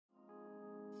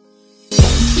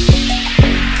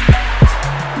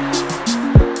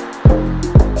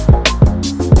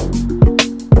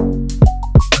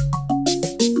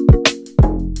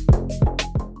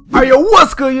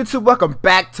good, YouTube? Welcome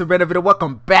back to another video.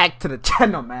 Welcome back to the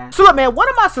channel, man. So look, man, one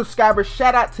of my subscribers,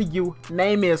 shout out to you,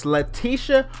 name is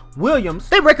Letitia Williams.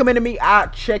 They recommended me I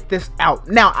check this out.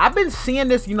 Now, I've been seeing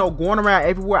this, you know, going around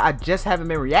everywhere. I just haven't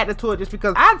been reacting to it just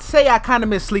because I'd say I kind of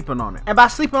been sleeping on it. And by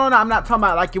sleeping on it, I'm not talking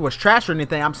about like it was trash or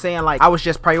anything. I'm saying like I was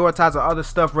just prioritizing other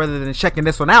stuff rather than checking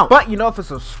this one out. But, you know, if a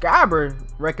subscriber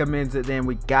recommends it, then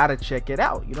we gotta check it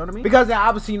out. You know what I mean? Because then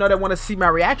obviously, you know, they want to see my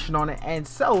reaction on it. And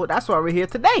so that's why we're here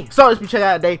today. So let's be checking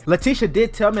out today. Letitia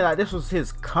did tell me like this was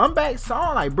his comeback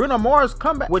song, like Bruno Mars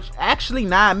comeback, which actually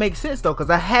now it makes sense though, because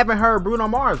I haven't heard Bruno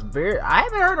Mars I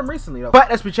haven't heard him recently though. But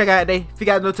let's be checking out today. If you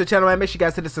guys are new to the channel, man, make sure you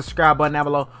guys hit the subscribe button down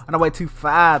below. On our way to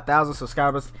 5,000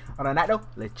 subscribers. On that though,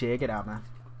 let's check it out, man.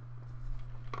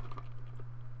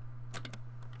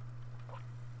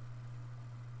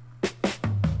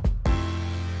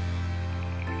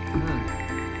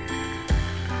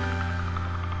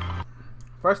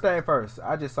 First thing first,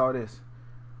 I just saw this.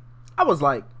 I was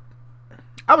like,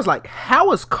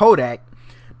 how is Kodak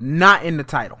not in the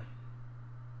title?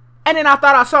 And then I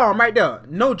thought I saw him right there.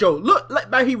 No joke. Look,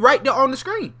 he right there on the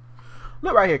screen.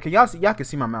 Look right here. Can y'all see? Y'all can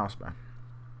see my mouse, man.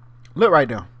 Look right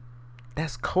there.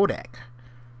 That's Kodak.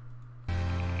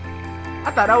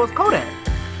 I thought that was Kodak.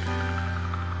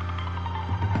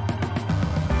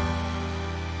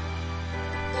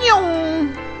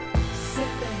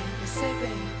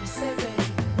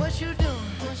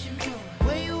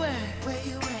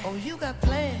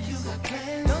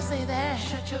 Don't say that.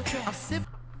 Shut your trap. I'm sipping.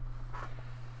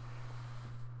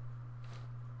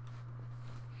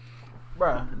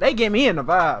 Bruh, they get me in the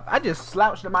vibe. I just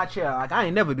slouched in my chair. Like, I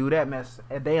ain't never do that mess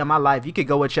a day in my life. You could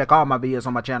go and check all my videos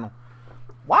on my channel.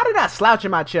 Why did I slouch in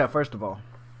my chair, first of all?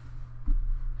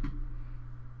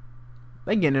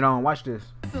 They getting it on. Watch this.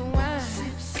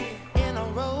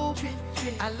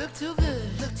 I look too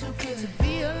good to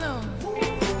be alone.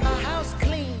 My house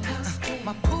clean,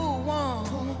 my pool warm.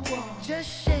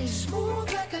 Just shake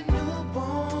smooth like a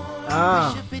newborn.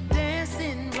 We should be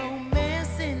dancing,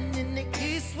 romancing in the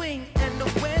east wing and the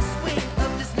west wing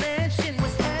of this mansion.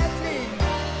 What's happening?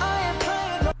 I am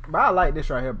playing. Bro, I like this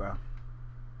right here, bro.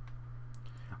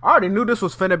 I already knew this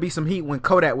was finna be some heat when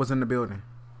Kodak was in the building.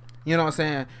 You know what I'm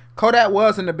saying? Kodak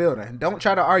was in the building. Don't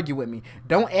try to argue with me.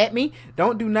 Don't at me.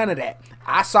 Don't do none of that.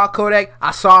 I saw Kodak.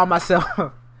 I saw myself.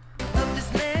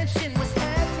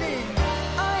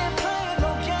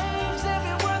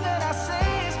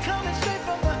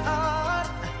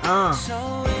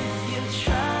 So if you're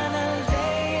trying to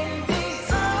lay in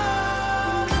these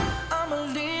arms, I'ma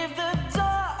leave the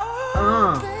door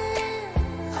open.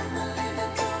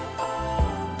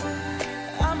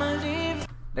 I'ma leave.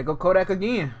 There go Kodak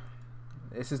again.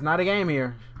 This is not a game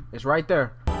here. It's right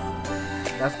there.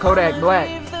 That's Kodak Black.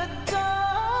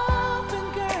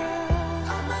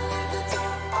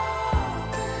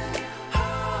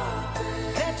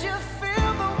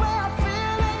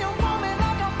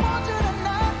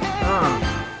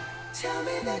 Tell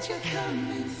me that you're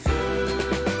coming through.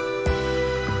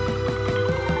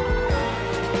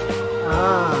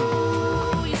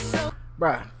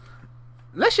 Bruh,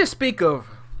 let's just speak of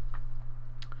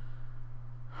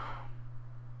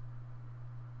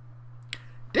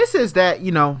this is that,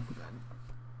 you know,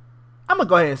 I'm gonna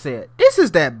go ahead and say it. This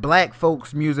is that black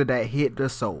folks music that hit the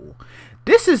soul.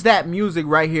 This is that music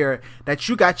right here that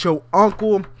you got your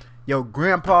uncle, your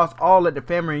grandpas, all at the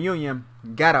family reunion,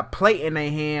 got a plate in their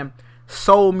hand.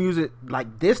 Soul music,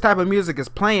 like this type of music is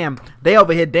playing. They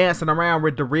over here dancing around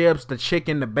with the ribs, the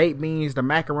chicken, the baked beans, the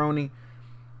macaroni,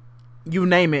 you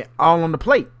name it, all on the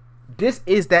plate. This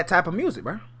is that type of music,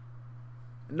 bro.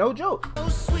 No joke. So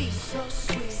sweet,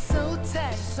 so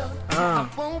tight, so I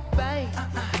won't bite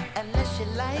unless you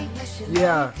like.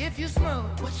 Yeah. If you smoke,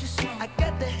 what you smoke? I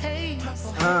got the haze.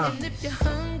 And if you're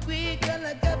hungry, girl,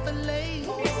 I got the lace.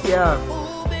 Yeah.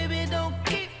 Ooh, baby, don't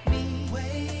keep me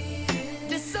waiting.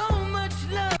 There's so much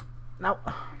love. Now,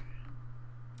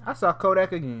 I saw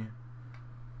Kodak again.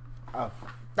 Oh,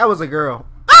 that was a girl.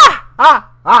 No,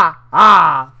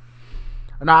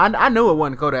 I knew it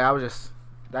wasn't Kodak. I was just,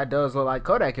 that does look like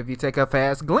Kodak if you take a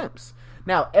fast glimpse.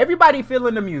 Now, everybody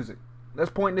feeling the music. Let's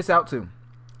point this out too.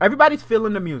 Everybody's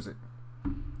feeling the music.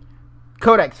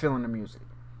 Kodak's feeling the music.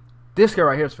 This girl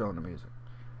right here is feeling the music.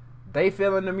 They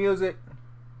feeling the music.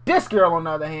 This girl, on the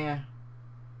other hand,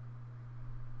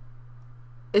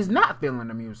 is not feeling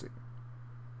the music.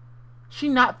 She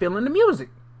not feeling the music.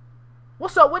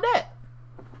 What's up with that?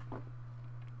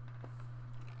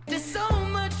 There's so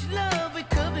much love we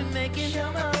could be making.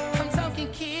 I'm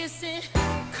talking kissing,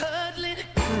 cuddling,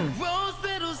 rose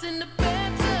petals in the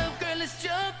bathtub. Girl, it's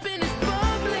jumping, it's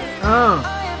bubbling.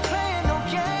 I am playing no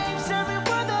games. Every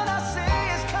word that I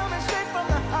say is coming straight from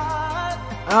the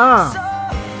Uh. So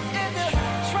if you're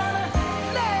tryna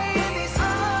lay in these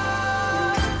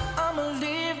arms, I'ma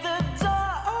leave the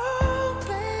door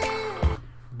open.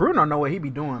 Bruno know what he be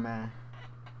doing, man.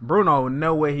 Bruno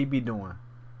know what he be doing.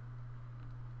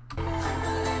 I'ma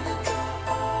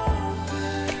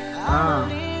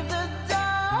leave the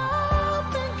door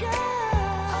open,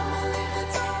 girl. I'ma leave the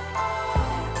door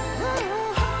open.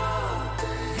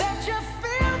 Let you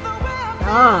feel the way I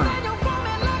feel. And you want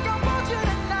me like I want you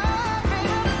tonight,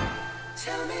 baby.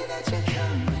 Tell me that you're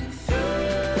coming through.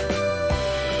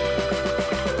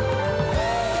 Come on,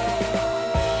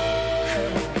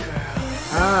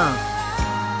 girl.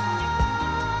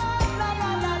 La,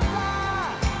 la, la, la.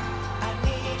 I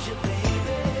need you,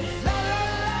 baby. La, la,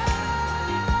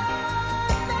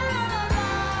 la.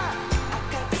 I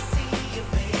got to see you,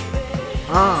 baby.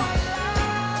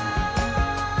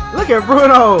 Look at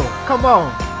Bruno. Come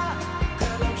on.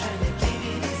 Girl, I'm trying to give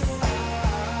you this.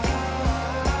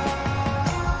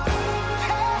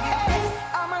 Hey, hey,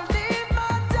 I'ma leave my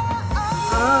door open.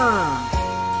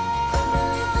 I'ma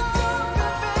leave the door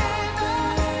open,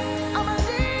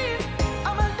 baby.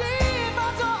 I'ma leave my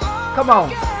door open. Come on.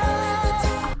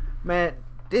 Girl. Man,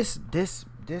 this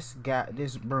guy,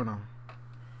 this Bruno,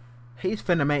 he's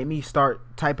finna make me start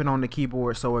typing on the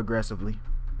keyboard so aggressively.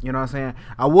 You know what I'm saying?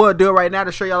 I would do it right now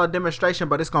to show y'all a demonstration,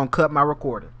 but it's gonna cut my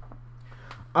recording.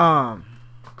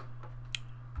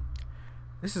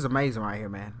 This is amazing right here,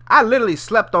 man. I literally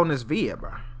slept on this video,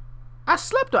 bro. I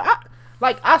slept on.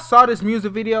 I saw this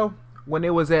music video when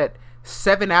it was at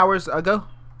 7 hours ago.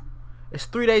 It's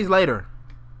 3 days later.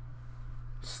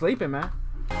 Sleeping, man.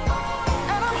 And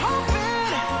I'm hoping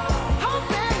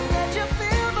that you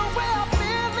feel the way I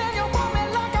feel, and you want me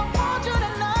like I want you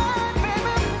tonight,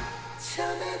 baby.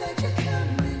 Tell me that you're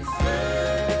coming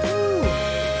through.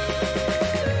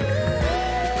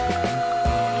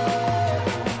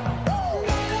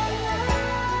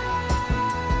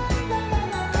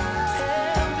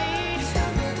 Tell me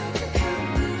that you're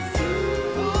coming through.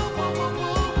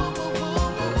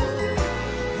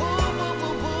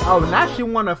 Oh, now she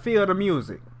wanna feel the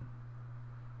music.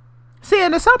 See,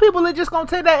 and there's some people that just gonna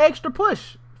take that extra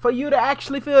push for you to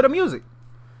actually feel the music.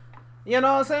 You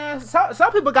know what I'm saying?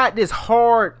 Some people got this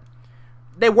hard.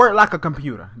 They work like a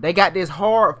computer. They got this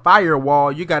hard firewall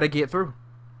you gotta get through.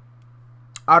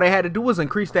 All they had to do was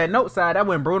increase that note side. That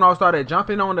when Bruno started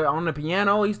jumping on the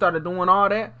piano, he started doing all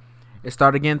that. It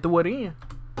started getting through it in.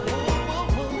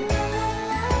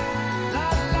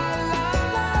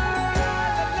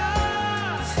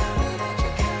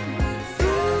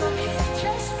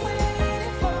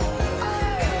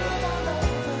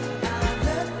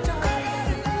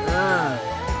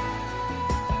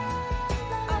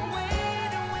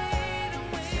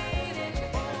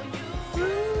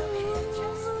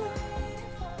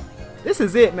 This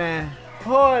is it, man.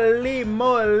 Holy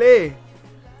moly.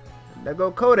 There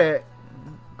go Kodak.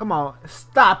 Come on.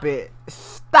 Stop it.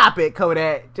 Stop it,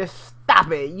 Kodak. Just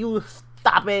stop it. You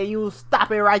stop it. You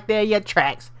stop it right there in your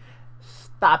tracks.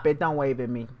 Stop it. Don't wave at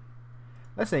me.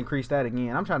 Let's increase that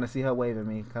again. I'm trying to see her wave at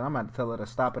me because I'm about to tell her to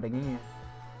stop it again.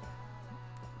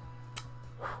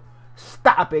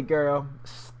 Stop it, girl.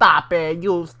 Stop it.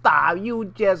 You stop.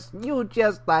 You just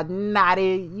a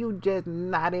naughty. You just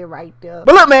naughty right there.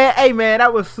 But look, man. Hey, man.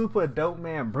 That was super dope,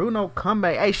 man. Bruno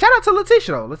comeback. Hey, shout out to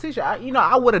Letitia, though. Letitia, you know,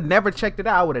 I would have never checked it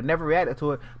out. I would have never reacted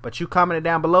to it. But you commented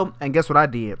down below. And guess what I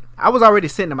did? I was already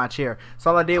sitting in my chair.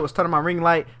 So all I did was turn on my ring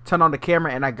light, turn on the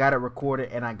camera, and I got it recorded.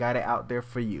 And I got it out there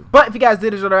for you. But if you guys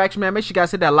did enjoy the reaction, man, make sure you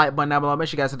guys hit that like button down below. Make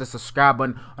sure you guys hit the subscribe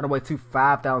button on the way to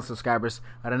 5,000 subscribers.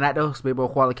 Other than that, though, it's Big Boy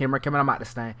Quality Camera coming. I'm out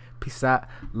this thing. Peace out.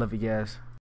 Love you guys.